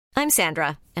I'm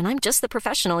Sandra, and I'm just the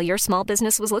professional your small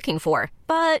business was looking for.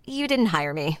 But you didn't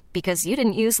hire me because you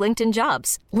didn't use LinkedIn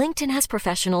Jobs. LinkedIn has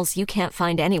professionals you can't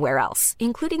find anywhere else,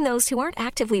 including those who aren't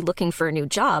actively looking for a new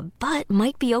job, but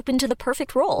might be open to the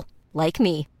perfect role, like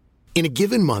me. In a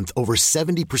given month, over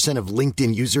 70% of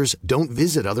LinkedIn users don't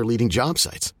visit other leading job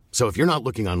sites. So if you're not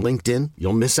looking on LinkedIn,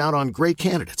 you'll miss out on great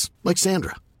candidates like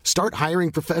Sandra. Start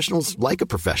hiring professionals like a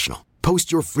professional.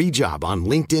 Post your free job on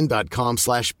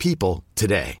linkedin.com/people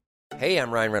today. Hey,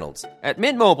 I'm Ryan Reynolds. At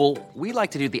Mint Mobile, we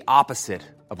like to do the opposite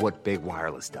of what Big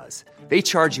Wireless does. They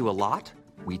charge you a lot,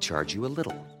 we charge you a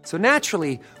little. So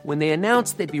naturally, when they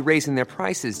announced they'd be raising their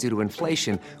prices due to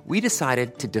inflation, we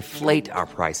decided to deflate our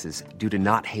prices due to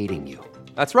not hating you.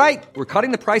 That's right. We're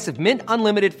cutting the price of Mint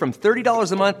Unlimited from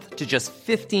 $30 a month to just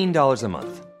 $15 a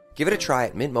month. Give it a try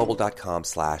at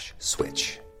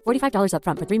mintmobile.com/switch. $45 up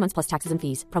front for 3 months plus taxes and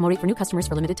fees. Promo rate for new customers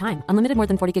for limited time. Unlimited more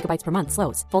than 40 gigabytes per month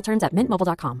slows. Full terms at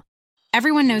mintmobile.com.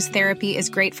 Everyone knows therapy is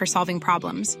great for solving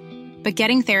problems. But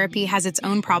getting therapy has its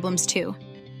own problems too.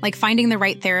 Like finding the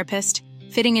right therapist,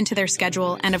 fitting into their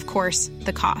schedule, and of course,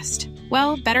 the cost.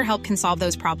 Well, BetterHelp can solve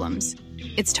those problems.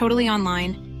 It's totally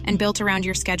online and built around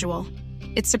your schedule.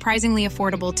 It's surprisingly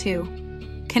affordable too.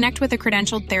 Connect with a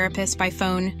credentialed therapist by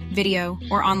phone, video,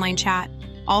 or online chat,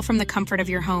 all from the comfort of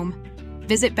your home.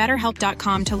 Visit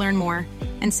BetterHelp.com to learn more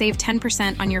and save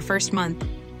 10% on your first month.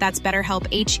 That's BetterHelp,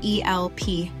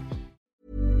 H-E-L-P.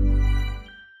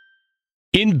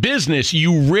 In business,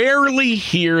 you rarely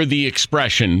hear the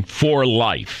expression "for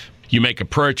life." You make a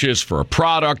purchase for a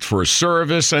product, for a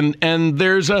service, and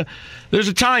there's a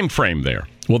time frame there.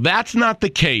 Well, that's not the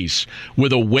case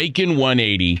with Awaken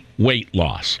 180 weight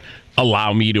loss.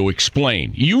 Allow me to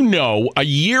explain. You know, a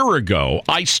year ago,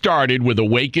 I started with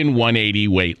Awaken 180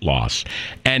 weight loss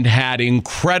and had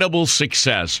incredible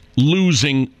success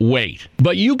losing weight.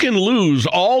 But you can lose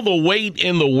all the weight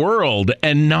in the world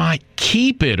and not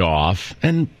keep it off.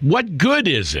 And what good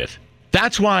is it?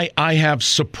 That's why I have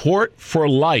support for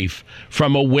life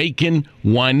from Awaken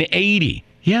 180.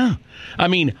 Yeah. I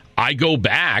mean, I go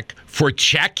back for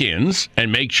check-ins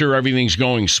and make sure everything's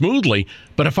going smoothly.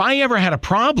 But if I ever had a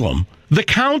problem, the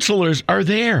counselors are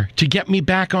there to get me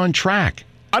back on track.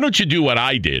 Why don't you do what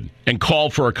I did and call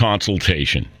for a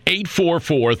consultation?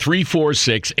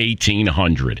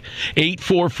 844-346-1800.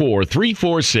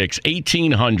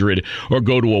 844-346-1800 or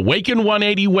go to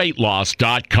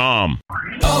awaken180weightloss.com.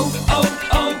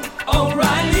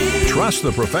 O'Reilly. Trust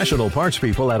the professional parts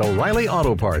people at O'Reilly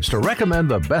Auto Parts to recommend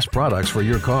the best products for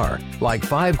your car. Like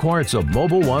 5 quarts of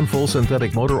Mobil 1 full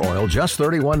synthetic motor oil, just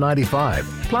 $31.95.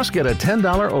 Plus get a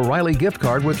 $10 O'Reilly gift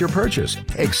card with your purchase.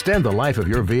 Extend the life of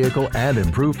your vehicle and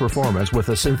improve performance with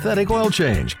a synthetic oil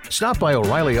change. Stop by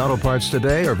O'Reilly Auto Parts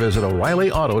today or visit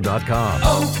O'ReillyAuto.com.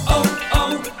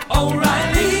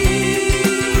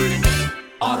 O'Reilly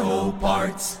Auto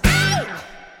Parts.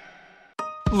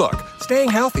 Look, staying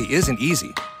healthy isn't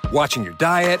easy. Watching your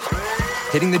diet,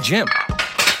 hitting the gym,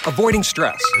 avoiding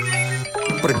stress.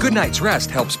 But a good night's rest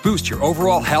helps boost your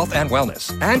overall health and wellness.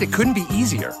 And it couldn't be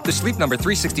easier. The Sleep Number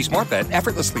 360 Smart Bed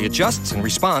effortlessly adjusts and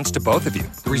responds to both of you.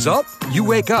 The result? You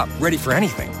wake up ready for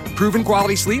anything. Proven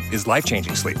quality sleep is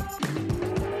life-changing sleep.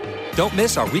 Don't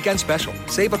miss our weekend special.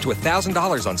 Save up to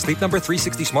 $1,000 on Sleep Number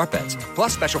 360 Smart Beds.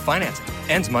 Plus special financing.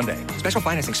 Ends Monday. Special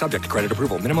financing subject to credit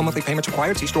approval. Minimum monthly payments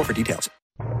required. See store for details.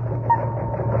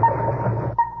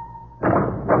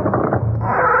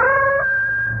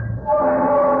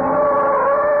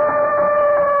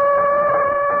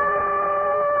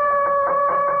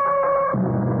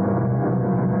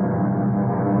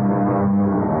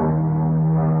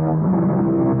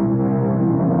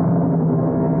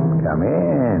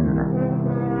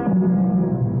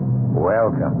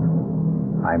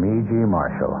 I'm E.G.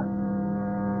 Marshall.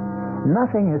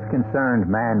 Nothing has concerned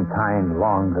mankind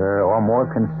longer or more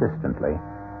consistently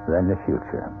than the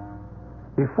future.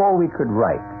 Before we could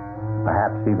write,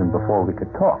 perhaps even before we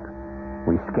could talk,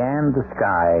 we scanned the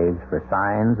skies for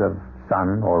signs of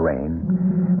sun or rain,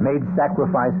 made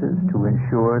sacrifices to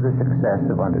ensure the success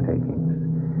of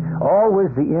undertakings. Always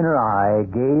the inner eye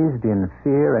gazed in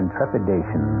fear and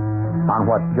trepidation on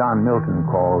what John Milton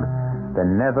called the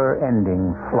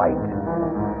never-ending flight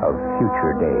of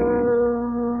future days.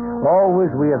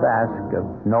 Always we have asked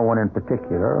of no one in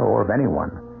particular or of anyone,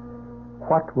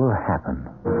 what will happen?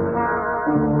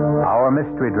 Our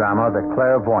mystery drama, The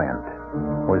Clairvoyant,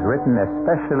 was written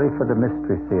especially for the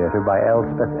Mystery Theater by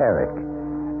Elspeth Eric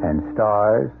and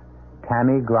stars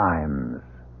Tammy Grimes.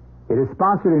 It is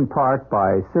sponsored in part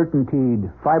by Certainteed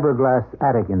Fiberglass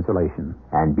Attic Insulation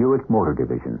and Buick Motor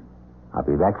Division. I'll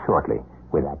be back shortly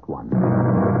with Act One.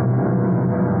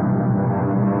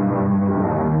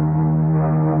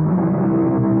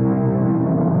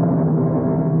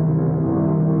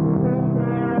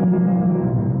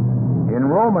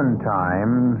 Roman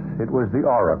times, it was the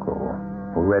oracle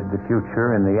who read the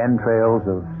future in the entrails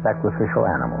of sacrificial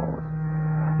animals.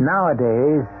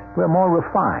 Nowadays, we're more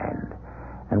refined,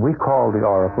 and we call the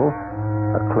oracle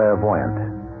a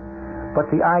clairvoyant. But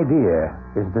the idea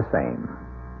is the same,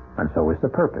 and so is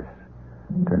the purpose,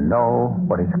 to know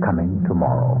what is coming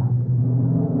tomorrow.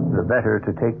 The better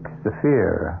to take the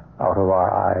fear out of our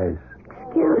eyes.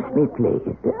 Excuse me,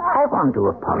 please. I want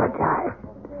to apologize.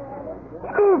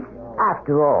 It is,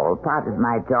 after all, part of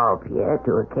my job here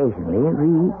to occasionally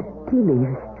read tea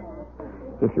leaves,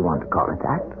 if you want to call it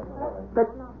that. But,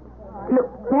 look,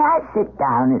 may I sit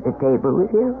down at the table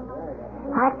with you?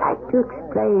 I'd like to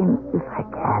explain, if I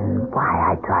can,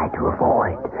 why I try to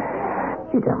avoid.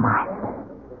 You don't mind?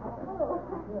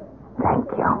 Thank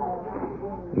you.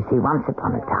 You see, once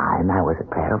upon a time, I was a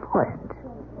clairvoyant.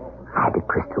 I had a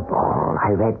crystal ball.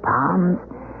 I read palms.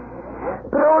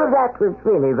 But all of that was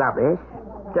really rubbish,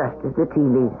 just as the tea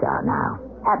leaves are now.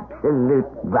 Absolute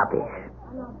rubbish.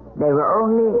 They were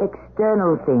only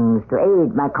external things to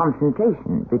aid my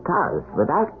concentration, because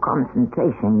without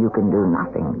concentration you can do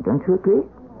nothing. Don't you agree?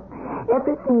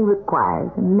 Everything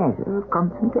requires a measure of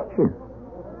concentration.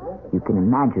 You can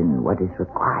imagine what is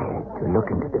required to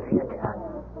look into the future.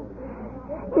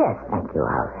 Yes, thank you.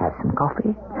 I'll have some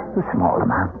coffee. A small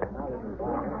amount.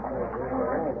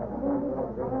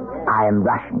 I am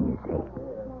Russian, you see.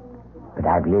 But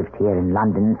I've lived here in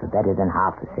London for better than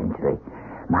half a century.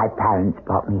 My parents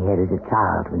brought me here as a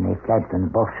child when they fled from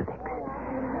the Bolsheviks.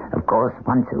 Of course,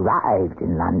 once arrived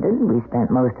in London, we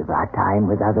spent most of our time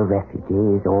with other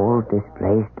refugees, all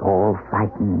displaced, all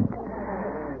frightened.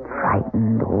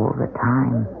 Frightened all the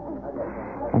time.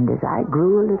 And as I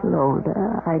grew a little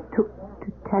older, I took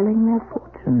to telling their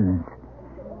fortunes.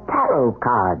 Tarot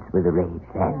cards were the rage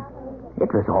then. It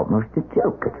was almost a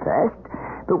joke at first,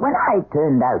 but when I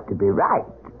turned out to be right,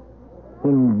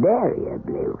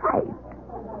 invariably right,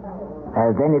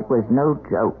 then it was no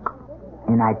joke,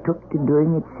 and I took to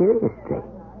doing it seriously,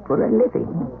 for a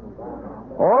living.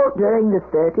 All during the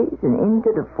 30s and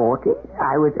into the 40s,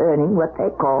 I was earning what they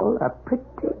call a pretty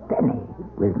penny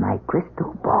with my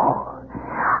crystal ball.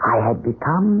 I had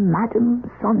become Madame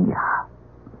Sonia.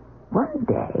 One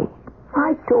day,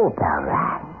 my doorbell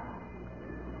rang.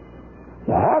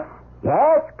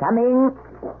 Yes, coming.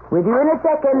 With you in a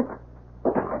second.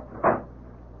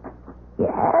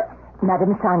 Yes?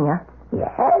 Madame Sonia?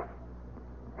 Yes?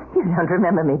 You don't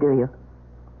remember me, do you?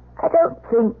 I don't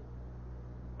think...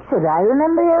 Should I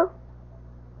remember you?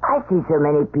 I see so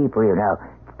many people, you know.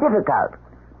 It's difficult.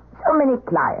 So many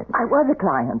clients. I was a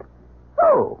client.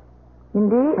 Oh,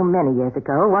 indeed? Many years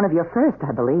ago. One of your first,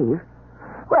 I believe.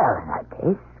 Well, in that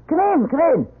case, come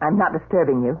in. I'm not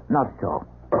disturbing you. Not at all.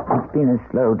 It's been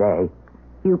a slow day.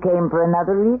 You came for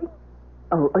another reading?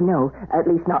 Oh, no, at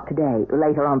least not today.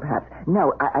 Later on, perhaps.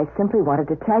 No, I simply wanted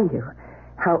to tell you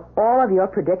how all of your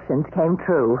predictions came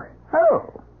true.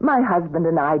 Oh. My husband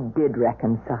and I did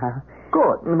reconcile.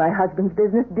 Good. My husband's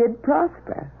business did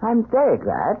prosper. I'm very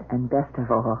glad. And best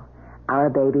of all, our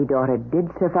baby daughter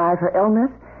did survive her illness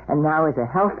and now is a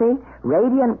healthy,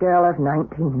 radiant girl of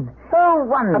 19. Oh,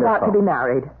 wonderful. About to be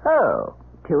married. Oh.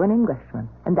 To an Englishman.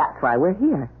 And that's why we're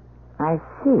here. I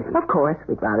see. Of course,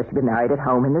 we'd rather she be married at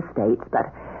home in the States, but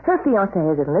her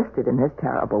fiancé is enlisted in this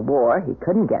terrible war. He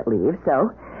couldn't get leave,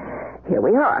 so here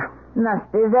we are.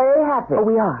 Must be very happy. Oh,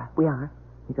 we are.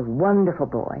 He's a wonderful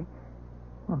boy.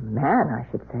 Well, man, I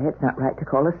should say. It's not right to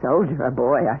call a soldier a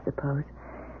boy, I suppose.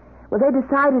 Well, they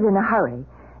decided in a hurry,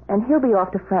 and he'll be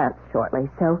off to France shortly,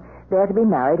 so they're to be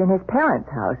married in his parents'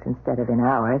 house instead of in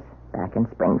ours, back in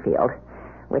Springfield,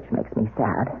 which makes me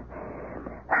sad.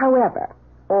 However,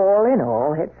 all in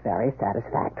all, it's very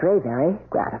satisfactory, very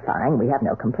gratifying. We have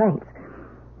no complaints.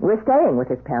 We're staying with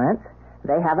his parents.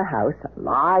 They have a house, a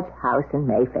large house in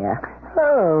Mayfair.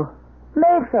 Oh,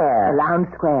 Mayfair.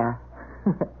 Lowndes Square.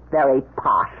 Very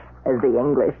posh, as the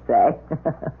English say.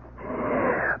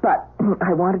 But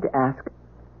I wanted to ask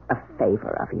a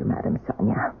favor of you, Madame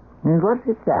Sonia. And what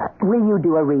is that? Will you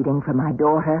do a reading for my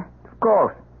daughter? Of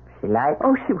course. She likes.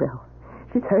 Oh, she will.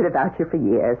 She's heard about you for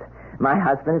years. My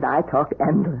husband and I talked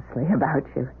endlessly about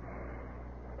you.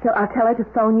 So I'll tell her to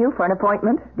phone you for an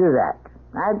appointment? Do that.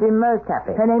 I'd be most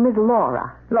happy. Her name is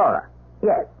Laura. Laura?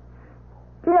 Yes.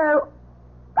 Do you know,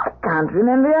 I can't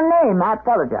remember your name. I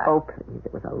apologize. Oh, please.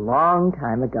 It was a long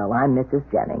time ago. I'm Mrs.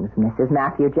 Jennings, Mrs.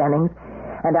 Matthew Jennings.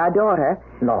 And our daughter...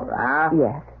 Laura?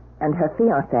 Yes. And her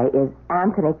fiancé is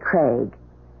Anthony Craig.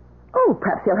 Oh,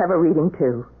 perhaps he'll have a reading,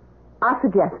 too. I'll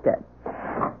suggest it.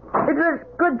 It was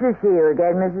good to see you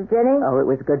again, Mrs. Jennings. Oh, it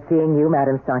was good seeing you,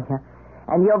 Madame Sonia.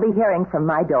 And you'll be hearing from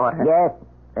my daughter. Yes.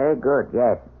 Very good,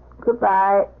 yes.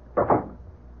 Goodbye.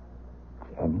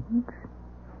 Jennings?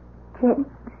 Jennings?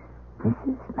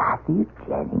 Mrs. Matthew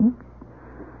Jennings?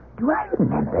 Do I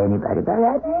remember anybody by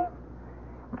that name?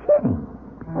 Jennings.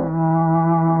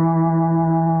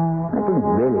 I didn't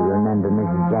really remember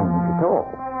Mrs. Jennings at all.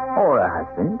 Or her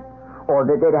husband. Or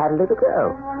that they'd had a little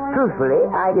girl. Truthfully,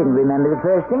 I didn't remember the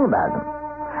first thing about them.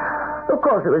 Of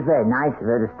course, it was very nice of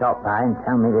her to stop by and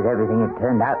tell me that everything had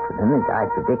turned out for them as I'd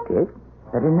predicted.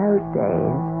 But in those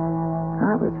days,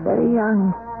 I was very young.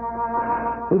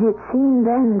 It had seemed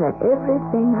then that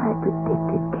everything I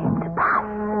predicted came to pass.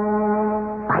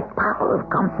 My power of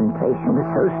concentration was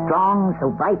so strong,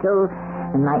 so vital,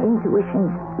 and my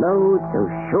intuitions flowed so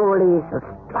surely, so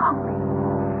strongly.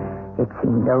 It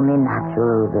seemed only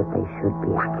natural that they should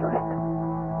be accurate.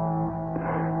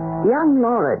 Young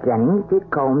Laura Jennings did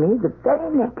call me the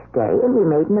very next day, and we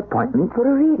made an appointment for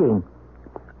a reading.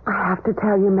 I have to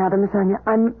tell you, Madam Sonia,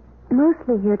 I'm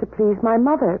mostly here to please my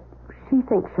mother. She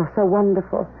thinks you're so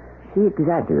wonderful. She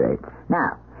exaggerates.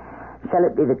 Now, shall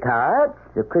it be the cards,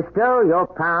 the crystal, your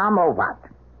palm, or what?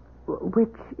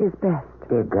 Which is best?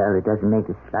 Dear girl, it doesn't make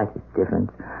the slightest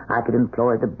difference. I could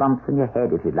employ the bumps on your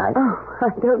head if you'd like. Oh,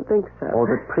 I don't think so. Or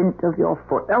the print of your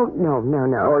foot. Oh, no.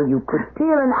 Or you could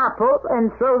peel an apple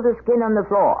and throw the skin on the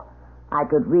floor. I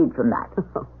could read from that.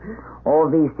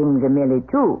 All these things are merely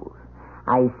tools.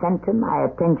 I center my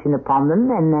attention upon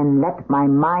them and then let my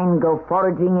mind go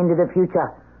foraging into the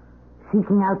future,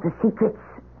 seeking out the secrets,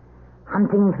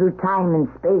 hunting through time and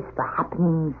space for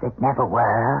happenings that never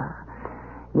were,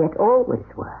 yet always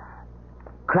were.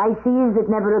 Crises that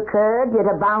never occurred, yet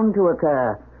are bound to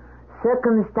occur.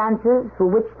 Circumstances for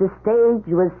which the stage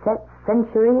was set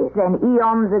centuries and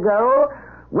eons ago,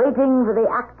 waiting for the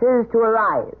actors to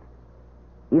arrive.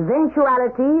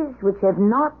 Eventualities which have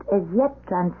not as yet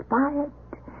transpired,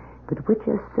 but which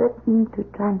are certain to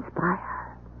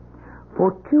transpire.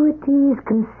 Fortuities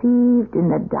conceived in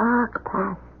the dark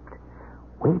past,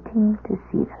 waiting to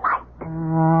see the light.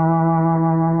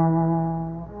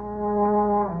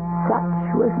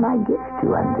 Such was my gift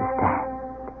to understand.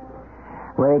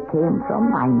 Where it came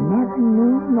from, I never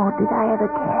knew, nor did I ever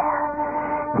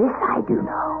care. This I do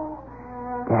know.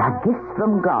 There are gifts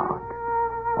from God,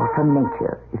 or from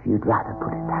nature, if you'd rather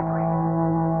put it that way.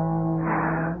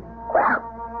 Well,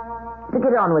 to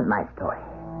get on with my story.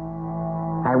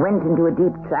 I went into a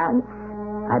deep trance.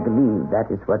 I believe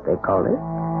that is what they call it.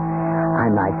 I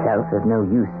myself have no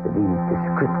use for these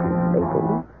descriptive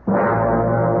labels.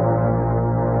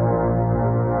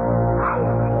 I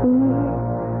see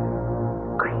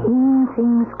green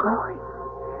things growing.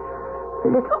 A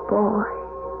little boy.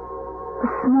 A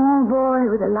small boy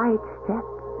with a light step.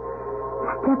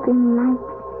 Stepping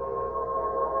lightly.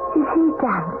 Is he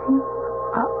dancing?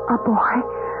 A boy?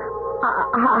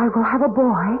 I will have a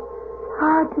boy.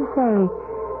 Hard to say,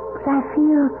 but I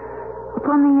feel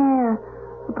upon the air,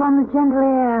 upon the gentle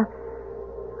air,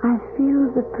 I feel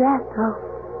the breath of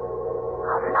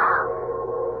love,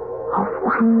 of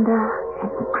wonder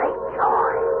and great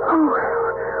joy. Oh,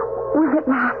 will it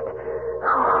last?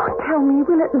 Oh, tell me,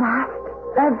 will it last?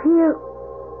 I feel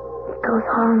it goes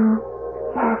on,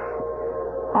 yes,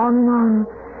 on and on.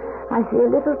 I see a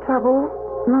little trouble,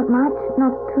 not much,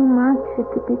 not too much at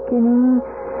the beginning,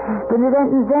 but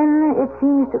then it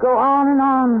seems to go on and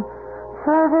on,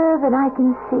 further than I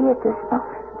can see at this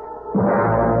moment.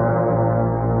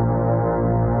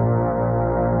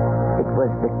 It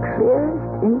was the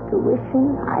clearest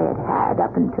intuition I had had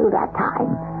up until that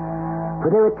time. For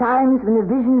there were times when the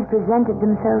visions presented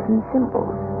themselves in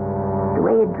symbols, the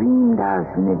way a dream does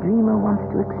when the dreamer wants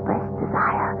to express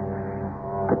desire.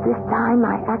 But this time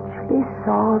I actually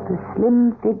saw the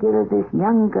slim figure of this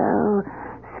young girl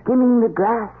skimming the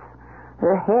grass,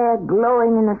 her hair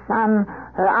glowing in the sun,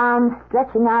 her arms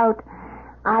stretching out.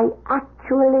 I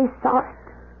actually saw it.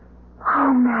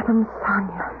 Oh, Madam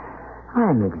Sonia.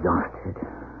 I'm exhausted.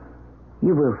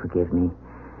 You will forgive me.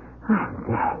 I'm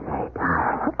very, very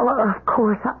tired. Oh, of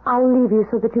course. I'll leave you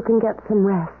so that you can get some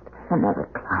rest. Another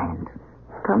client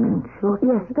coming shortly.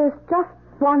 Yes, there's just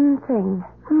one thing.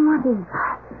 What is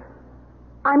that?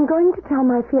 I'm going to tell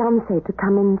my fiancé to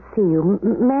come and see you.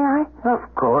 May I? Of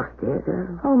course, dear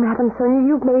girl. Oh, Madam Sonia,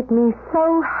 you've made me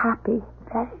so happy.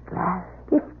 Very glad.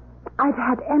 If I'd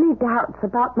had any doubts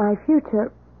about my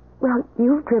future, well,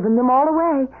 you've driven them all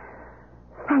away.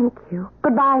 Thank you.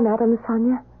 Goodbye, Madam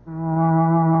Sonia.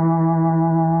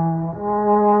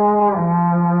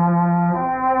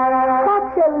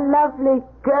 Such a lovely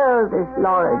girl, this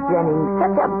Laura Jennings.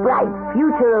 Such a bright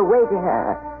future awaiting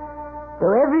her.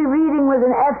 Though every reading was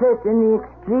an effort in the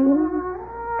extreme,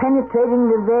 penetrating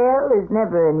the veil is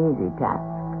never an easy task.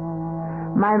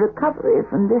 My recovery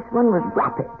from this one was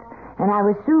rapid, and I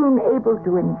was soon able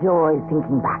to enjoy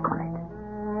thinking back on it.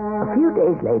 A few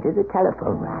days later, the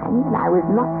telephone rang, and I was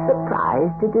not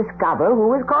surprised to discover who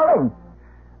was calling.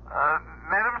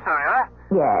 Madam Sonia?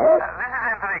 Yes? This is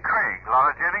Anthony Craig,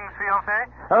 Laura Jennings' fiancé.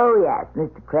 Oh, yes,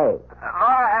 Mr. Craig.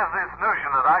 Laura has this notion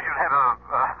that I should have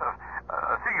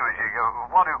a thingamajig,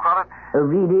 what do you call it? A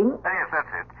reading? Yes,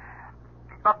 that's it.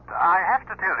 But I have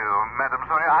to tell you, Madam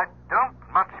Sonia, I don't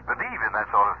much believe in that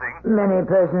sort of thing. Many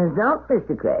persons don't,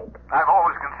 Mr. Craig. I've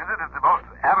always considered it the most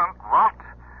arrant rot.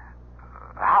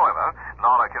 However,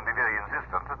 Laura can be very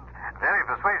insistent and very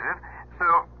persuasive, so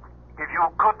if you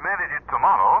could manage it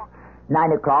tomorrow...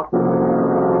 9 o'clock.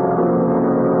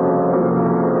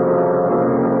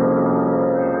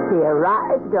 He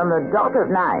arrived on the dot of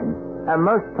 9. A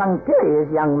most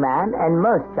punctilious young man and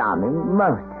most charming,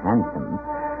 most handsome.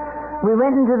 We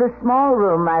went into the small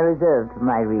room I reserved for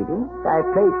my readings. I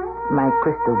placed my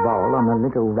crystal ball on a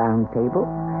little round table.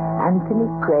 Anthony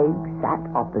Craig sat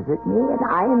opposite me, and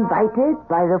I invited,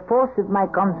 by the force of my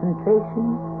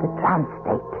concentration, the trance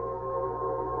state.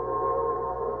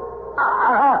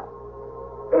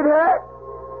 It hurt.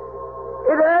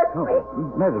 It hurts me.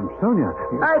 Madam Sonia.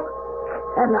 I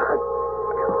cannot.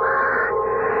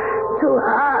 Too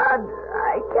hard.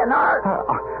 I cannot.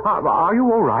 Are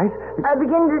you all right? I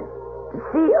begin to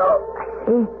see. Oh, I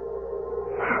see.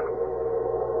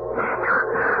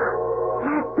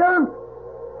 Don't.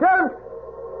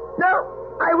 No,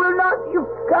 I will not. You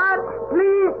can't.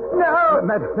 Please, no.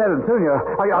 Madam Sonia,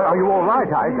 are you all right?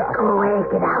 Go away.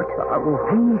 Get out.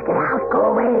 Please get out. Go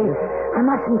away. I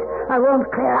mustn't. I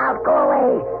won't clear out. Go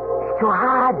away. It's too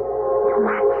hard. Too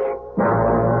much.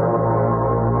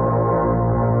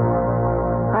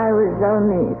 I was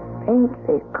only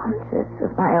faintly conscious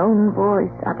of my own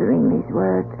voice uttering these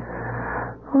words,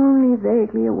 only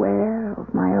vaguely aware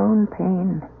of my own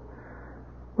pain.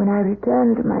 When I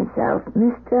returned to myself,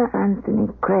 Mr. Anthony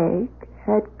Craig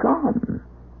had gone.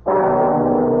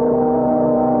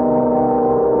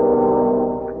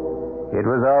 It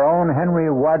was our own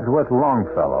Henry Wadsworth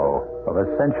Longfellow of a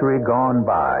century gone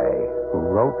by who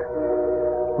wrote,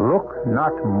 "Look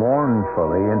not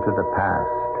mournfully into the past.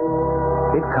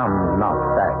 It comes not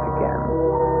back again.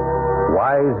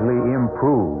 Wisely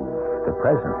improve the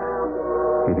present.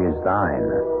 It is thine.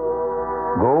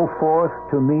 Go forth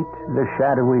to meet the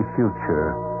shadowy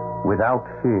future without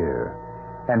fear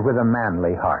and with a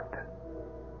manly heart."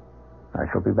 I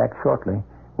shall be back shortly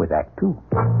with Act 2.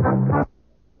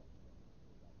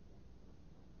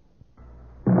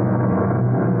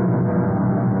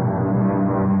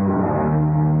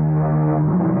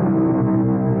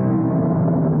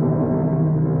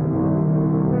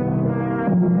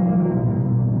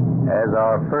 As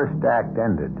our first act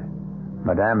ended,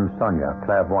 Madame Sonia,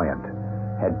 Clairvoyant,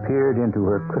 had peered into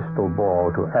her crystal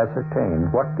ball to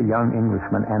ascertain what the young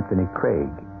Englishman Anthony Craig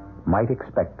might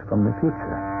expect from the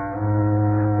future.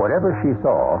 Whatever she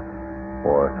saw,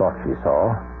 or thought she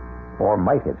saw, or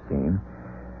might have seen,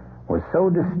 was so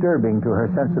disturbing to her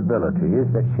sensibilities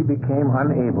that she became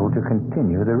unable to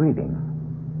continue the reading.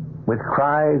 With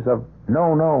cries of,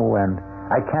 "No, no," and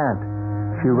 "I can't,"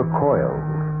 she recoiled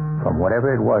from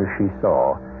whatever it was she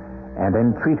saw and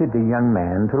entreated the young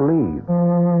man to leave.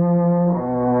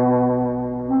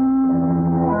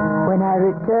 When I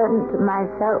returned to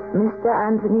myself, Mr.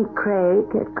 Anthony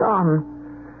Craig had gone.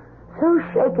 So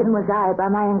shaken was I by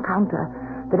my encounter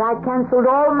that I canceled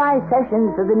all my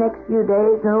sessions for the next few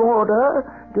days in order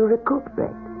to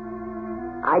recuperate.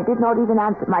 I did not even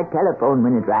answer my telephone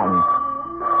when it rang.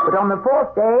 But on the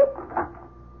 4th day,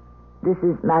 this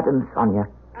is Madame Sonia.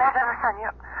 Madame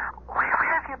Sonia, where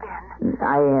have you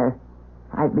been?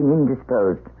 I've been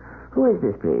indisposed. Who is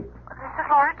this, please? This is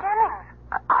Laura Jennings.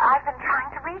 I've been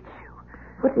trying to reach you.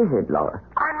 What is it, Laura?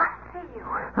 I must see you.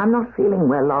 I'm not feeling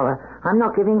well, Laura. I'm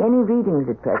not giving any readings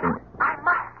at present. I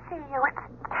must see you. It's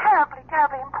terribly,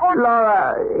 terribly important.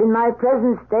 Laura, in my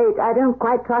present state, I don't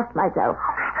quite trust myself.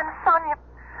 Oh, Madame Sonia,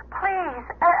 please,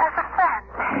 as a friend.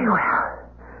 Very well.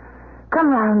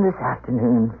 Come round this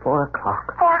afternoon, 4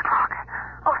 o'clock. 4 o'clock.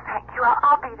 Oh, thank you.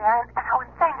 I'll be there. And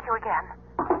thank you again.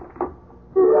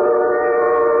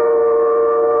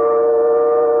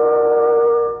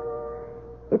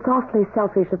 It's awfully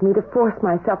selfish of me to force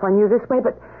myself on you this way,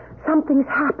 but something's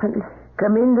happened.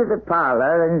 Come into the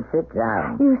parlor and sit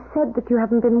down. You said that you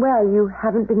haven't been well. You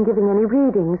haven't been giving any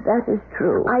readings. That is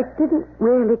true. I didn't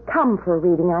really come for a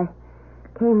reading. I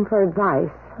came for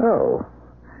advice. Oh,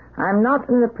 I'm not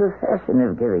in the profession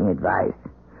of giving advice.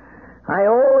 I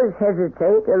always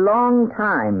hesitate a long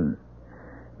time,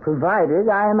 provided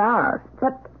I am asked.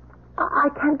 But I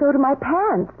can't go to my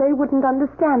parents. They wouldn't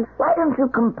understand. Why don't you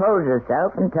compose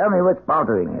yourself and tell me what's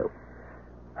bothering you?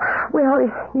 Well,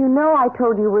 you know I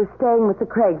told you we're staying with the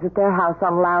Craigs at their house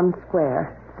on Lowndes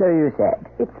Square. So you said.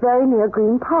 It's very near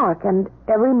Green Park, and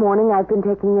every morning I've been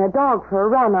taking their dog for a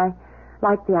run. I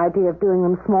like the idea of doing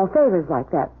them small favors like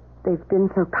that. They've been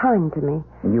so kind to me.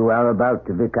 You are about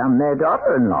to become their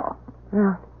daughter-in-law.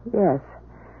 Well, yes.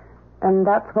 And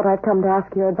that's what I've come to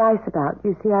ask your advice about.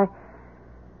 You see,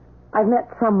 I've met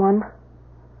someone.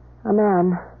 A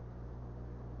man.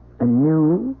 A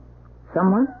new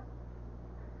someone?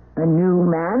 A new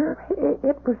man?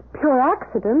 It was pure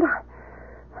accident.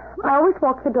 I always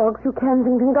walk the dog through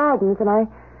Kensington Gardens, and I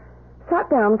sat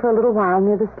down for a little while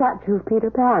near the statue of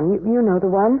Peter Pan. You know the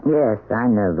one? Yes, I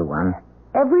know the one.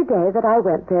 Every day that I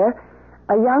went there,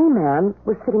 a young man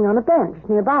was sitting on a bench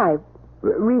nearby,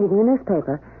 reading the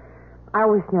newspaper. I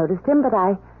always noticed him, but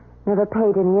I never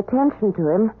paid any attention to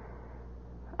him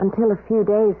until a few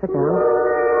days ago.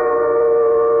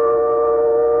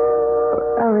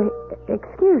 Oh,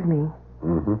 excuse me.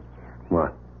 Mm-hmm.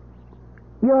 What?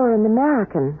 You're an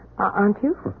American, aren't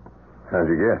you? How'd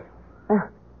you guess?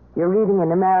 You're reading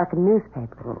an American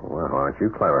newspaper. Oh, well, aren't you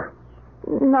clever?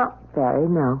 Not very,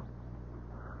 no.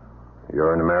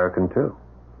 You're an American, too.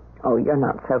 Oh, you're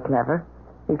not so clever.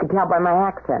 You can tell by my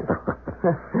accent.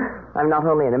 I'm not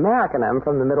only an American, I'm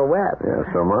from the Middle West. Yeah,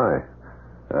 so am I.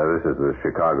 This is the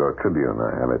Chicago Tribune.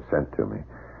 I have it sent to me.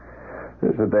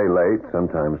 It's a day late,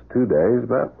 sometimes 2 days,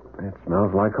 but it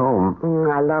smells like home.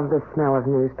 I love the smell of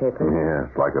newspapers. Yeah,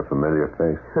 it's like a familiar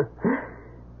face.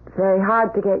 It's very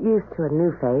hard to get used to a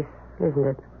new face, isn't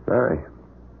it? Very.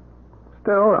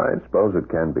 Still, I suppose it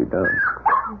can be done.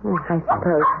 I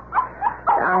suppose.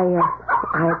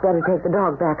 I'd better take the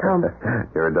dog back home.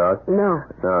 You're a dog? No.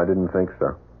 No, I didn't think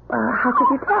so. How could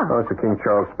you tell? Oh, it's a King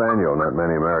Charles Spaniel. Not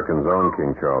many Americans own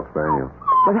King Charles Spaniel.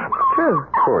 Well, that's true.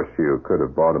 Of course, you could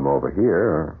have bought him over here,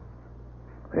 or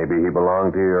maybe he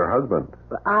belonged to your husband.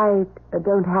 I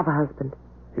don't have a husband.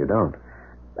 You don't?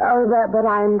 Oh, but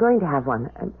I'm going to have one.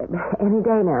 Any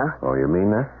day now. Oh, you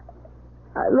mean that?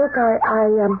 Look,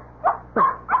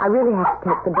 I really have to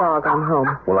take the dog on home.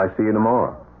 Will I see you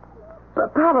tomorrow?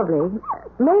 Probably.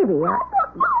 Maybe.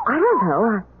 I don't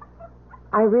know.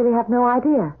 I really have no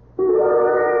idea.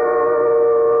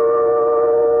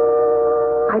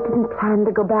 I didn't plan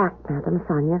to go back, Madame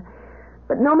Sonia.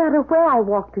 But no matter where I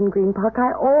walked in Green Park,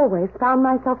 I always found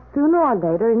myself sooner or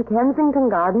later in Kensington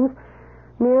Gardens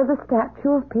near the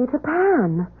statue of Peter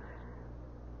Pan.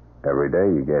 Every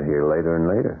day you get here later and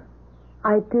later.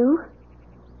 I do?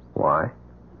 Why?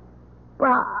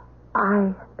 Well,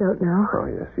 I don't know. Oh,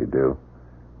 yes, you do.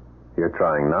 You're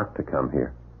trying not to come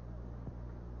here.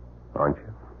 Aren't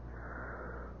you?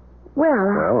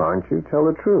 Well, aren't you? Tell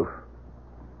the truth.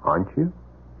 Aren't you?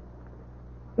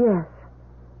 Yes.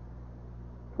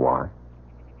 Why?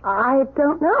 I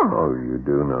don't know. Oh, you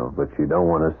do know, but you don't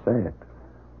want to say it.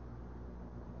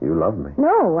 You love me.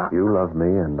 No. You love me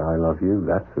and I love you.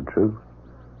 That's the truth.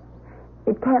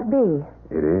 It can't be.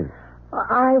 It is.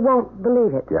 I won't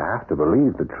believe it. You have to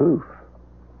believe the truth.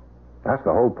 That's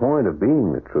the whole point of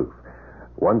being the truth.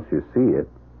 Once you see it,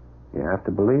 you have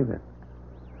to believe it.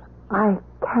 I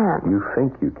can't. You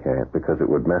think you can't because it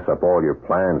would mess up all your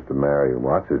plans to marry,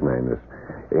 what's his name, this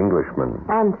Englishman.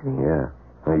 Anthony. Yeah.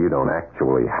 Now, you don't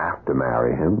actually have to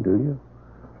marry him, do you?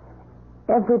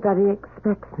 Everybody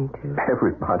expects me to.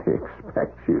 Everybody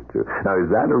expects you to. Now, is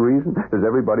that a reason? Does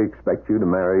everybody expect you to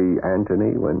marry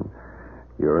Anthony when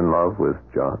you're in love with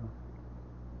John?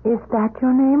 Is that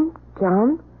your name,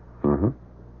 John? Mm-hmm.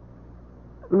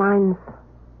 Mine's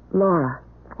Laura.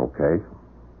 Okay.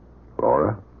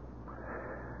 Laura.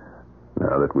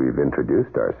 Now that we've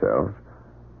introduced ourselves,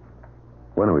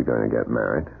 when are we going to get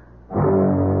married?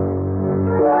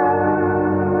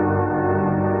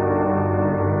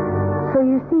 So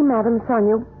you see, Madame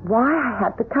Sonia, why I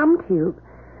had to come to you.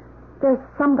 There's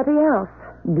somebody else.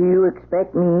 Do you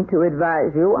expect me to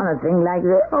advise you on a thing like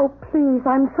this? Oh, please,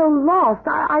 I'm so lost.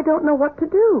 I don't know what to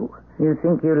do. You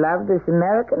think you love this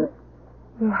American?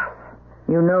 Yes.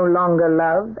 You no longer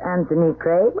love Anthony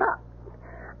Craig? Well,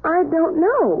 I don't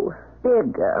know. Dear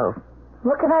girl,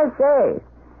 what can I say?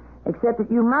 Except that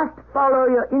you must follow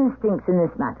your instincts in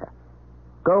this matter.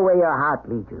 Go where your heart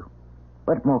leads you.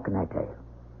 What more can I tell you?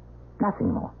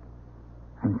 Nothing more.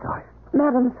 I'm sorry.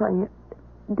 Madame Sonia,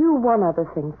 do one other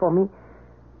thing for me.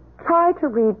 Try to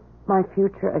read my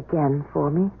future again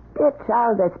for me. Dear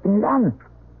child, that's been done.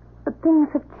 But things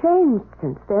have changed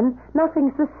since then.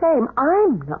 Nothing's the same.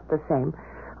 I'm not the same.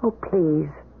 Oh,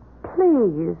 please.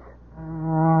 Please.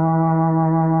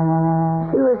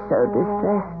 She was so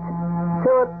distressed,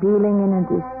 so appealing in her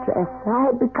distress.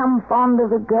 I had become fond of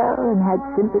the girl and had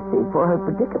sympathy for her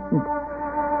predicament.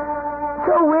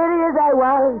 So weary as I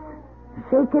was,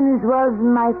 shaken as was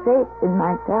my faith in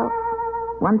myself,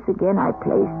 once again I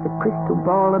placed the crystal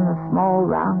ball on the small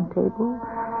round table,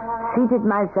 seated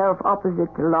myself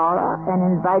opposite to Laura, and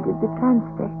invited the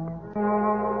trance-state.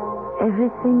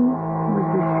 Everything was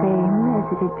the same as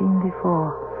it had been before.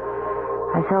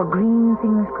 I saw green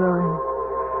things growing,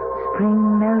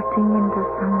 spring melting into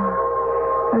summer,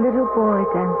 a little boy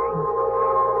dancing,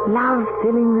 love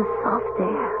filling the soft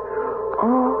air.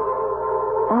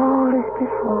 All is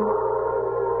before.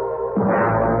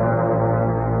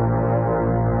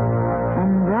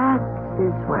 And that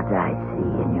is what I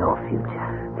see in your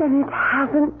future. Then it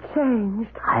hasn't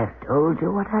changed. I've told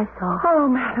you what I saw. Oh,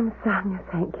 Madame Sonia,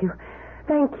 thank you.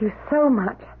 Thank you so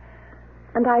much.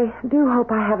 And I do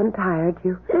hope I haven't tired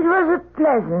you. It was a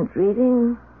pleasant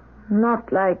reading. Not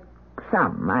like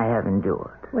some I have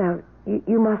endured. Well,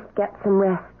 you must get some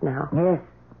rest now. Yes,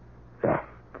 rest.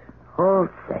 All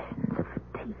sessions are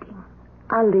fatiguing.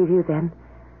 I'll leave you then.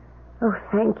 Oh,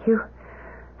 thank you.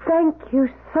 Thank you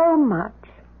so much.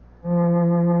 To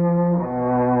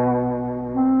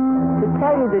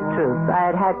tell you the truth,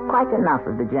 I had had quite enough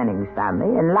of the Jennings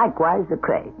family, and likewise the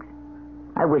Craigs.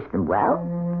 I wished them well,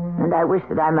 and I wished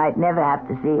that I might never have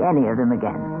to see any of them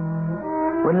again.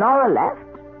 When Laura left,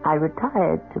 I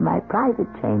retired to my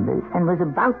private chambers and was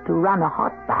about to run a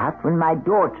hot bath when my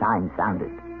door chime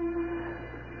sounded.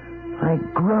 I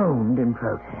groaned in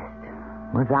protest.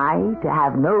 Was I to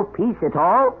have no peace at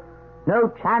all? No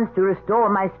chance to restore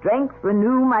my strength,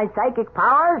 renew my psychic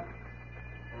powers?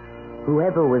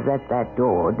 Whoever was at that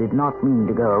door did not mean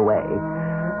to go away.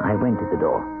 I went to the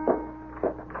door.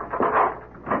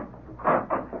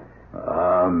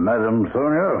 Madam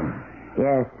Sonia?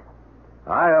 Yes.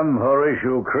 I am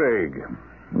Horatio Craig.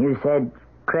 You said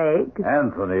Craig?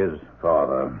 Anthony's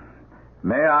father.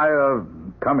 May I,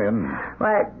 come in?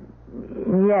 Why,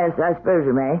 yes, I suppose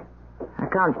you may. I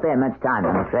can't spare much time,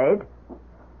 I'm afraid.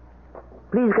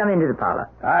 Please come into the parlor.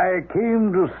 I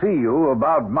came to see you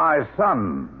about my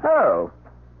son. Oh,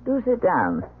 do sit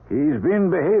down. He's been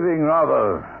behaving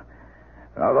rather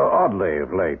oddly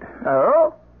of late.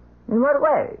 Oh? In what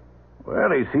way?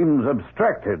 Well, he seems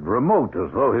abstracted, remote,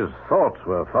 as though his thoughts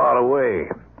were far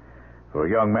away. For a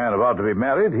young man about to be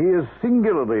married, he is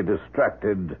singularly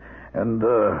distracted and,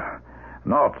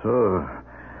 not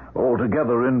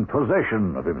altogether in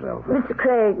possession of himself. Mr.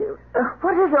 Craig,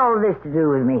 what has all this to do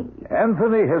with me?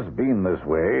 Anthony has been this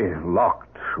way,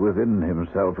 locked within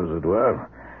himself, as it were,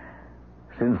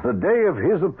 since the day of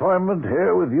his appointment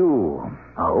here with you.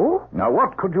 Oh? Now,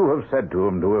 what could you have said to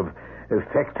him to have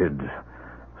effected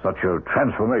such a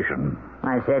transformation?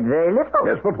 I said very little.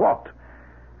 Yes, but what?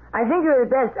 I think you had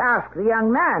best ask the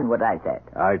young man what I said.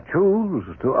 I choose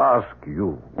to ask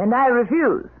you. And I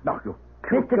refuse. No, you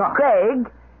Mr. can't. Craig,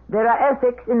 there are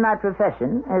ethics in my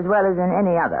profession as well as in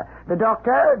any other. The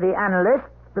doctor, the analyst,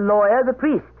 the lawyer, the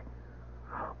priest.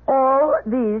 All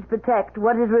these protect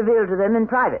what is revealed to them in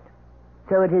private.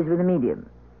 So it is with a medium.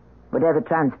 Whatever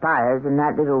transpires in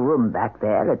that little room back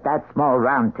there at that small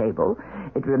round table,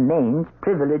 it remains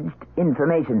privileged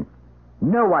information.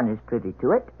 No one is privy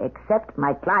to it except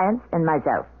my clients and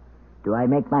myself. Do I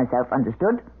make myself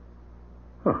understood?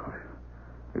 Oh,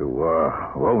 you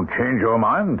won't change your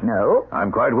mind? No.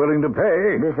 I'm quite willing to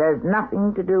pay. This has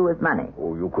nothing to do with money.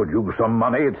 Oh, you could use some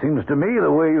money, it seems to me,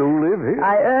 the way you live here.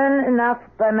 I earn enough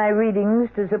by my readings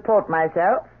to support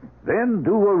myself. Then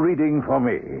do a reading for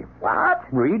me. What?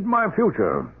 Read my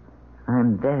future.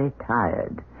 I'm very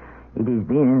tired. It has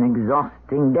been an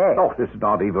exhausting day. Oh, it's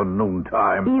not even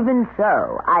noontime. Even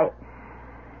so,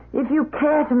 if you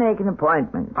care to make an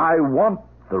appointment... I want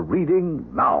the reading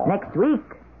now. Next week.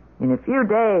 In a few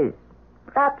days.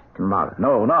 Perhaps tomorrow.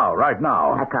 No, now, right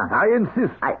now. I can't. I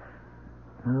insist.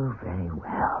 Oh, very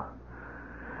well.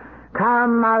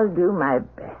 Come, I'll do my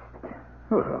best.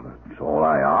 Well, that's all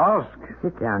I ask.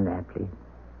 Sit down there, please.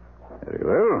 Very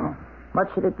well.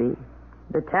 What should it be?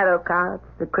 The tarot cards,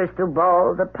 the crystal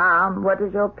ball, the palm. What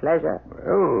is your pleasure?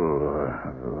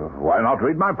 Well, why not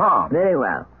read my palm? Very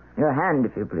well. Your hand,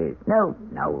 if you please. No,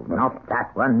 not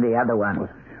that one, the other one.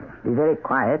 Be very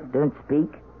quiet. Don't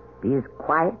speak. Be as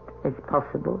quiet as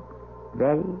possible.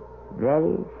 Very,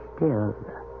 very still.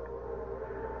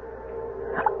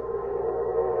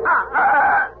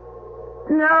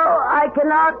 No, I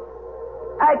cannot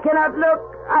look.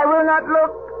 I will not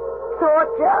look.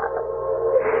 Torture.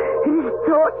 It is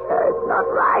torture. It's not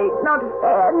right, not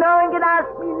fair. No one can ask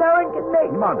me. No one can make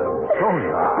me. Madam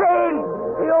Sonia. Pain.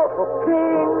 The awful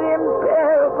pain. The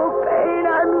unbearable pain.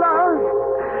 I'm lost.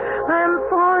 I am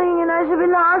falling and I shall be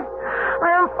lost.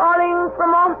 I am falling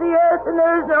from off the earth and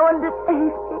there is no one to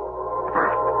save me.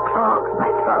 Past clogs my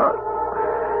throat.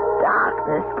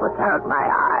 darkness puts out my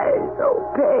eyes. Oh,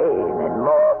 pain and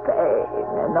more pain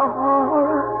and the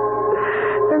horror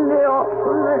and the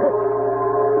awfulness.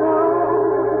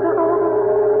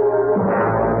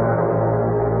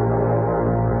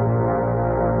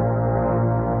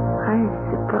 I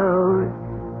suppose,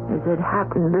 as had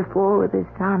happened before with his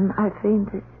son, I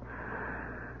fainted.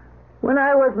 When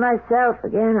I was myself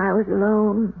again, I was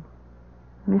alone.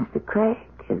 Mr. Craig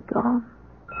is gone.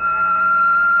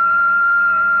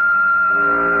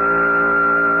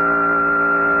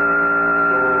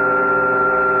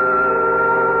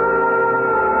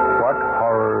 What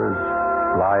horrors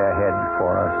lie ahead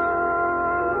for us?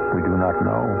 We do not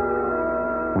know.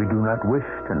 We do not wish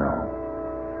to know.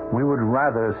 We would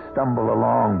rather stumble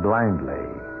along blindly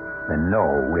than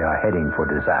know we are heading for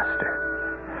disaster.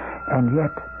 And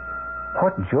yet,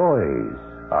 what joys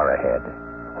are ahead?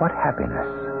 What happiness?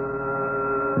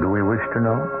 Do we wish to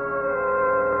know?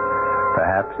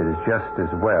 Perhaps it is just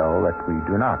as well that we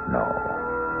do not know,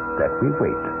 that we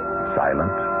wait,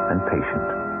 silent and patient,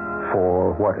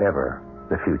 for whatever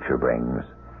the future brings.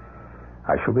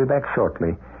 I shall be back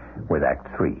shortly with Act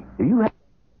 3.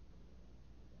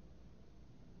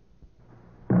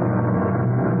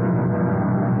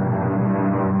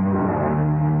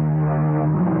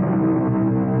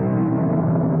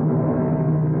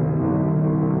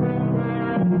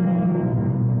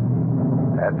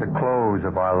 At the close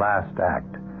of our last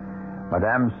act,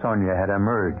 Madame Sonia had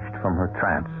emerged from her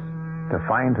trance to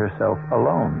find herself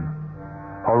alone.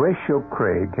 Horatio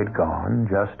Craig had gone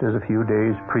just as a few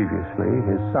days previously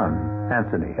his son,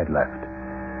 Anthony, had left,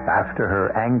 after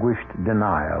her anguished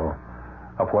denial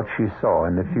of what she saw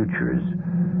in the futures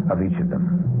of each of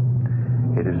them.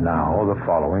 It is now the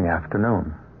following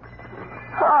afternoon.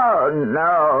 Oh,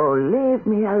 no, leave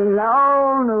me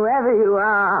alone, whoever you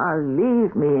are.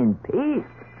 Leave me in peace.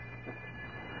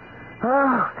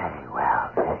 Oh, very well,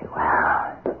 very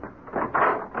well.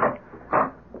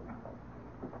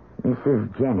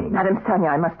 Mrs. Jennings. Madame Sonia,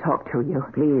 I must talk to you.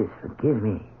 Please forgive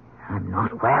me. I'm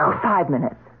not well. 5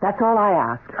 minutes. That's all I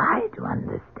ask. Try to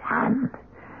understand.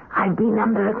 I've been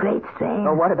under a great strain.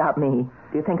 Oh, what about me?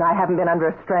 Do you think I haven't been under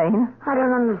a strain? I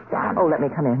don't understand. Oh, let me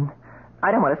come in.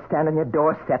 I don't want to stand on your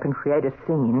doorstep and create a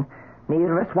scene.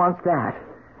 Neither of us wants that.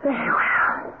 Very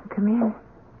well. Come in.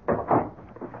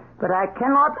 But I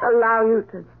cannot allow you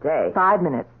to stay. 5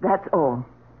 minutes. That's all.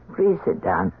 Please sit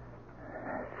down.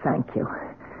 Thank you.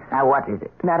 Now, what is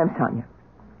it? Madame Sonia,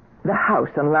 the house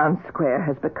on Lounge Square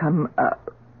has become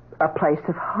a place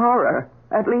of horror,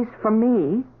 at least for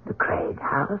me. The Craig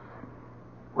house?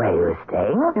 Where you were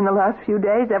staying? In the last few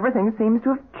days, everything seems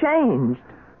to have changed.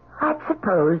 I'd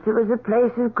supposed it was a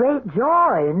place of great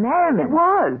joy and merriment. It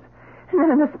was. And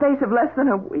then in the space of less than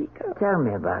a week. Tell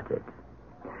me about it.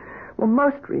 Well,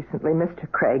 most recently,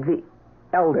 Mr. Craig, the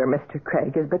elder Mr.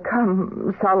 Craig, has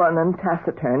become sullen and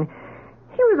taciturn.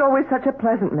 He was always such a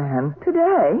pleasant man.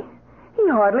 Today, he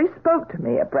hardly spoke to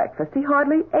me at breakfast. He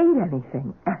hardly ate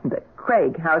anything. And the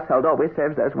Craig household always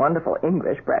serves those wonderful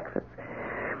English breakfasts.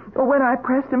 Well, when I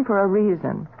pressed him for a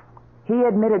reason, he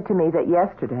admitted to me that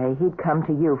yesterday he'd come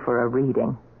to you for a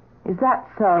reading. Is that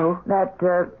so? That,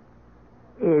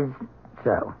 is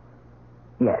so.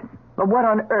 Yes. But what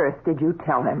on earth did you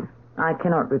tell him? I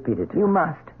cannot repeat it to you. You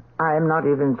must. I am not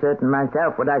even certain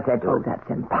myself what I said to him. Oh, that's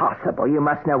impossible. You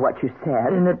must know what you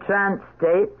said. In a trance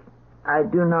state, I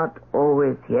do not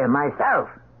always hear myself.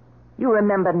 You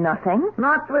remember nothing?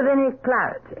 Not with any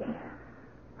clarity.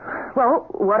 Well,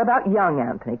 what about young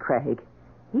Anthony Craig?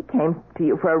 He came to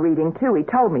you for a reading, too. He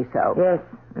told me so. Yes,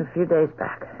 a few days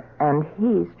back. And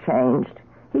he's changed.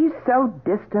 He's so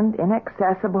distant,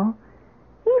 inaccessible,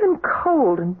 even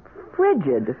cold and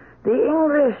frigid. The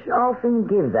English often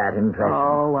give that impression.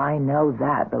 Oh, I know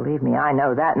that. Believe me, I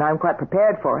know that, and I'm quite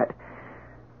prepared for it.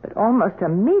 But almost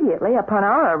immediately upon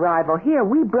our arrival here,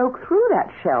 we broke through that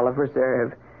shell of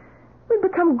reserve. We've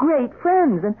become great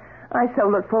friends, and I so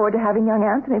look forward to having young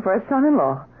Anthony for a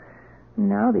son-in-law.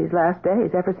 Now, these last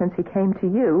days, ever since he came to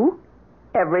you,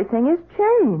 everything has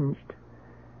changed.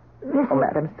 Oh,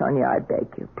 Madame Sonia, I beg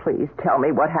you, please tell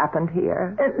me what happened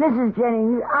here. Mrs.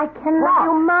 Jennings, I cannot. Well,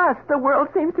 you must. The world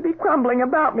seems to be crumbling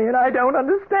about me, and I don't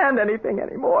understand anything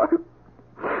anymore.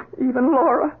 Even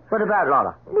Laura. What about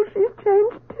Laura? Well, she's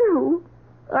changed, too.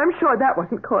 I'm sure that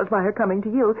wasn't caused by her coming to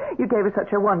you. You gave her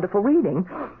such a wonderful reading.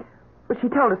 But she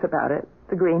told us about it.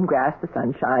 The green grass, the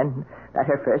sunshine, that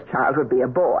her first child would be a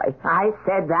boy. I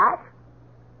said that?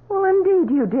 Well, indeed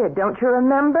you did. Don't you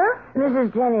remember?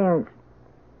 Mrs. Jennings,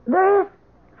 there is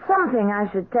something I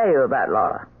should tell you about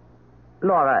Laura.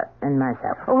 Laura and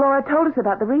myself. Oh, Laura told us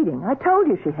about the reading. I told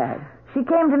you she had. She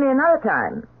came to me another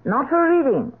time. Not for a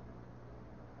reading.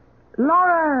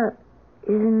 Laura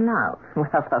is in love.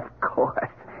 Well, of course.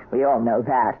 We all know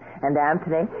that. And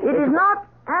Anthony? It is not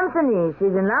Anthony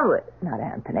she's in love with. Not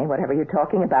Anthony. Whatever you're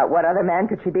talking about, what other man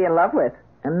could she be in love with?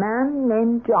 A man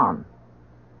named John.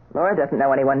 Laura doesn't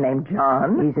know anyone named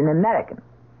John. He's an American.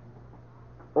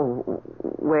 Oh,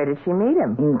 where did she meet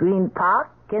him? In Green Park,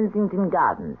 Kensington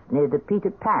Gardens, near the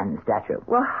Peter Pan statue.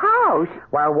 Well, how?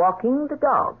 While walking the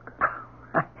dog.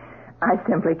 I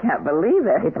simply can't believe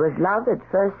it. It was love at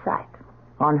first sight,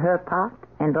 on her part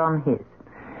and on his.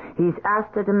 He's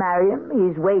asked her to marry him.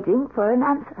 He's waiting for an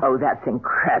answer. Oh, that's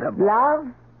incredible. Love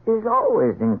is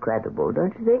always incredible,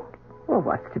 don't you think? Well,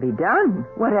 what's to be done?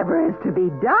 Whatever is to be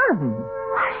done.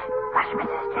 Hush,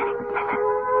 Mrs. Jennings, listen.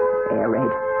 Air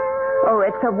raid. Oh,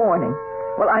 it's a warning.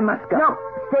 Well, I must go. No,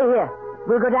 stay here.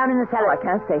 We'll go down in the cellar. Oh, I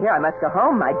can't stay here. I must go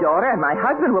home. My daughter and my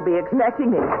husband will be expecting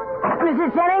me.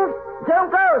 Mrs. Jennings, don't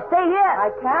go. Stay here. I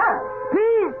can't.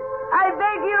 Please, I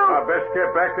beg you. I best get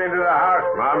back into the house,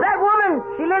 Mum. That woman,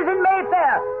 she lives in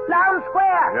Mayfair, Lowndes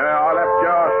Square. Yeah, I'll have to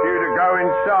ask you to go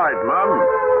inside, Mum.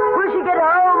 Will she get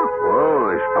home?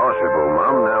 Oh, it's possible,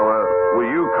 Mum. Now, will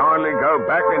you kindly go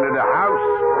back into the house?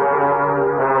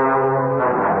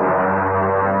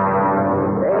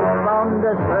 They bombed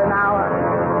us for an hour. It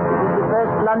was the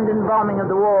first London bombing of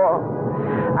the war.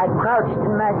 I crouched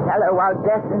in my cellar while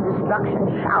death and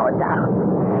destruction showered down.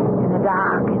 In the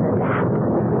dark, in the damp,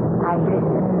 I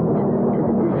listened to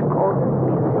the discordant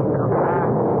music of hatred of man.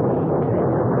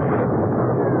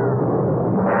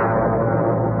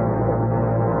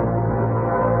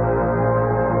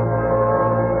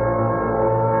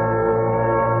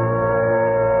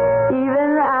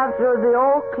 Even after the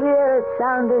all clear it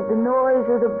sounded, the noise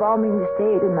of the bombing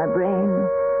stayed in my brain.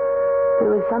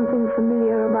 There was something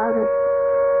familiar about it.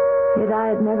 Yet I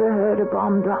had never heard a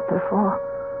bomb drop before.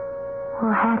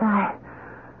 Or had I?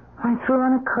 I threw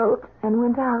on a coat and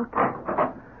went out.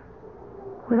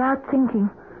 Without thinking,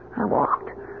 I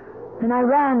walked. Then I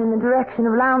ran in the direction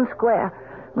of Lowndes Square.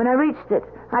 When I reached it,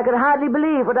 I could hardly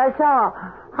believe what I saw.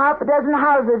 Half a dozen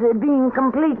houses had been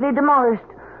completely demolished.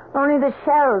 Only the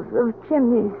shells of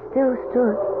chimneys still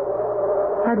stood.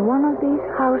 Had one of these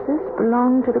houses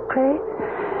belonged to the Craigs?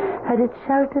 Had it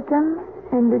sheltered them?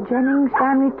 And the Jennings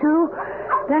family, too?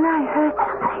 Then I heard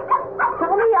something.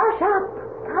 Tommy, hush up.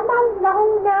 Come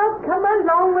along now. Come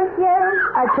along with you.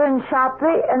 I turned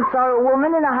sharply and saw a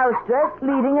woman in a house dress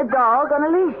leading a dog on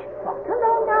a leash. Walk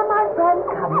along now, my friend.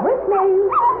 Come with me.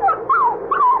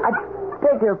 I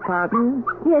beg your pardon.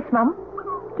 Yes, Mum?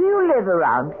 Do you live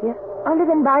around here? I live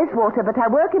in Bayswater, but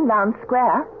I work in Lowndes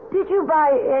Square. Did you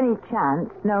by any chance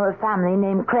know a family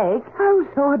named Craig? Oh,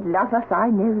 Lord love us, I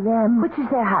knew them. Which is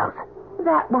their house?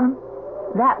 That one.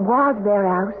 That was their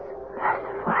house.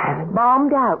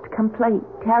 Bombed out, complete,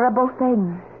 terrible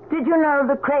thing. Did you know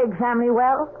the Craig family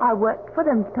well? I worked for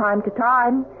them time to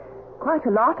time. Quite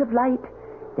a lot of late.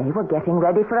 They were getting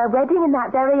ready for a wedding in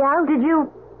that very house. Did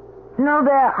you know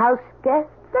their house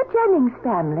guests? The Jennings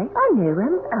family. I knew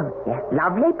them. Oh, yes,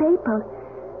 lovely people.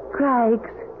 Craigs,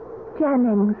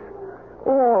 Jennings,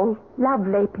 all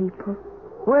lovely people.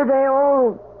 Were they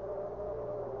all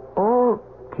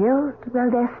killed?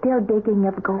 Well, they're still digging,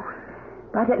 of course.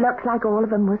 But it looks like all of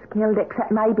them was killed,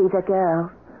 except maybe the girl.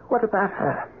 What about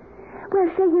her? Well,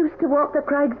 she used to walk the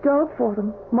Craig's dog for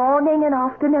them, morning and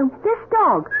afternoon. This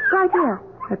dog, right here.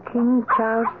 A King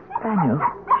Charles Spaniel.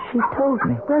 She told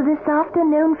me. Well, this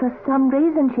afternoon, for some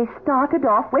reason, she started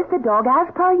off with the dog as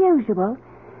per usual.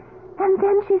 And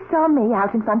then she saw me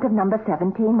out in front of number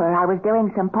 17 where I was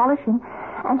doing some polishing,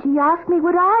 and she asked me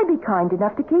would I be kind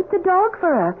enough to keep the dog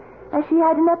for her, as she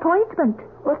had an appointment.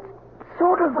 What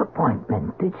sort of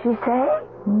appointment, did she say?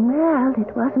 Well,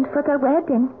 it wasn't for the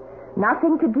wedding.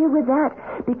 Nothing to do with that,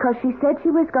 because she said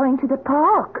she was going to the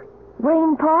park,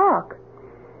 Green Park.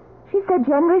 She said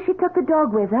generally she took the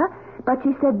dog with her, but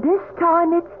she said this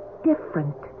time it's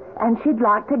different, and she'd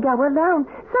like to go alone.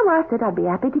 So I said I'd be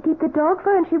happy to keep the dog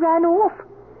for her, and she ran off.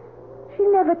 She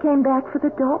never came back for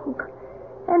the dog.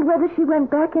 And whether she went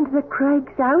back into the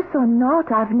Craig's house or not,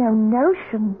 I've no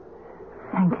notion.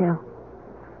 Thank you.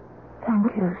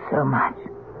 Thank you so much.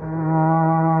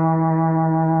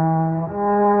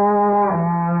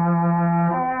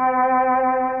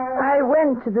 I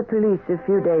went to the police a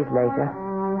few days later,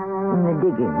 when the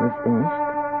digging was finished.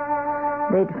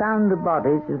 They'd found the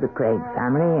bodies of the Craig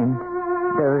family and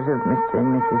those of Mr.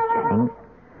 and Mrs. Jennings.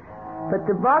 But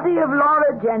the body of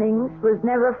Laura Jennings was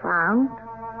never found,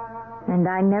 and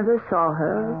I never saw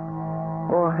her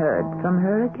or heard from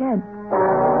her again.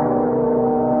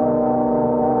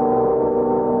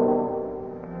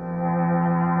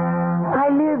 I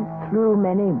lived through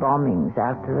many bombings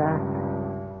after that.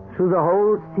 through the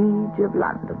whole siege of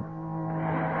London.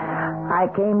 I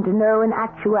came to know in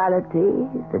actuality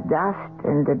the dust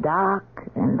and the dark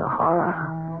and the horror,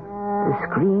 the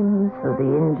screams of the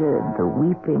injured, the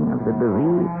weeping of the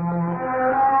bereaved.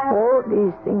 All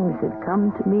these things had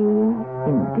come to me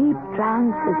in deep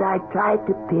trance as I tried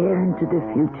to peer into the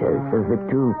futures of the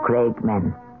two Craig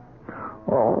men.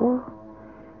 All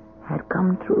had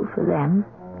come true for them,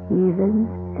 even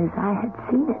as I had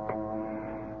seen it.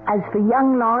 As for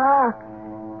young Laura,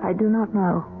 I do not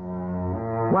know.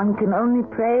 One can only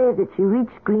pray that she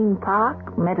reached Green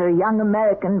Park, met her young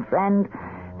American friend,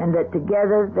 and that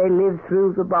together they lived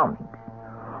through the bombings.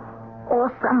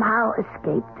 Or somehow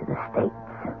escaped to the States.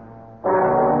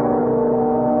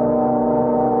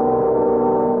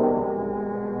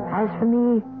 As for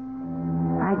me,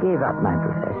 I gave up my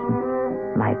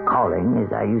profession, my calling,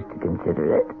 as I used to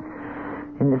consider it.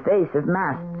 In the face of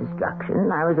mass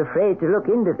destruction, I was afraid to look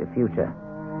into the future,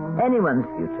 anyone's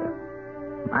future.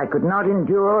 I could not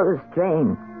endure the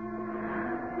strain.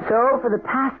 So, for the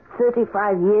past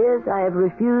 35 years, I have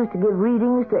refused to give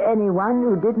readings to anyone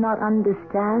who did not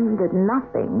understand that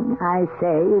nothing I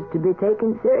say is to be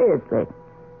taken seriously.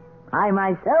 I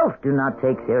myself do not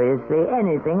take seriously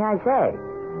anything I say.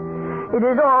 It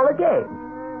is all a game,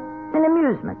 an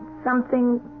amusement,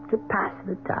 something to pass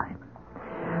the time.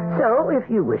 So, if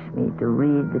you wish me to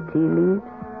read the tea leaves,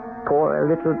 pour a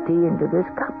little tea into this